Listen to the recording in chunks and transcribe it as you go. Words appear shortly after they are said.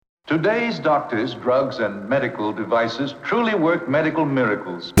Today's doctors, drugs, and medical devices truly work medical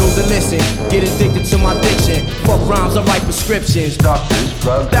miracles. Those that listen, get addicted to my diction. Fuck rhymes, I write prescriptions. Doctors,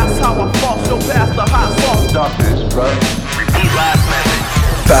 drugs. That's how I fall, so past the hot sauce. Doctors, drugs. Repeat last message.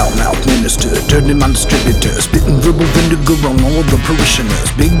 Foul mouth minister, dirty mind distributor, spitting verbal vinegar on all the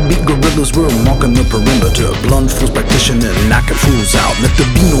parishioners. Big gorillas were marking the perimeter. Blunt force practitioner, knocking fools out. Let there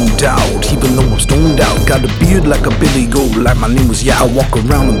be no doubt, even though I'm stoned out. Got a beard like a Billy Goat, like my name was Yao. Walk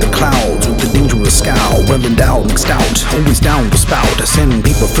around in the clouds with a dangerous scowl. Well endowed, mixed out, always down to spout. I send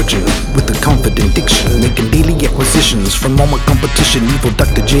people friction with a confident diction, making daily acquisitions from all my competition. Evil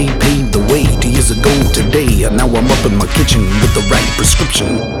Dr. J paved the way 2 years ago today, and now I'm up in my kitchen with the right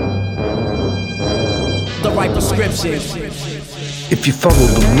prescription. The right prescription. If you follow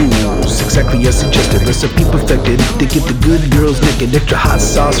the rules exactly as suggested, recipe perfected, they get the good girls naked. Extra hot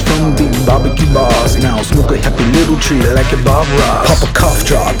sauce from Big Barbecue Bars. Now smoke a happy little tree like a Bob Ross. Pop a cough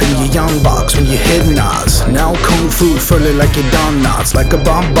drop in your yawn box when your head nods. Now kung fu furley like your Don knots. Like a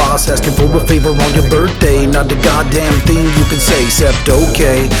bomb boss asking for a favor on your birthday. Not the goddamn thing you can say, except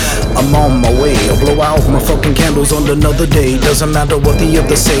okay, I'm on my way. I'll blow out my fucking candles on another day. Doesn't matter what the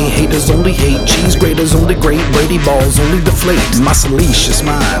others say. Haters only hate, cheese graters only great, Brady balls only deflate. My salacious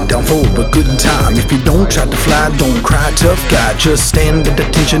mind down for a good time. If you don't try to fly, don't cry, tough guy. Just stand at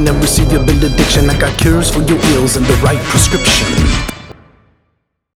attention and receive your benediction. I got cures for your ills and the right prescription.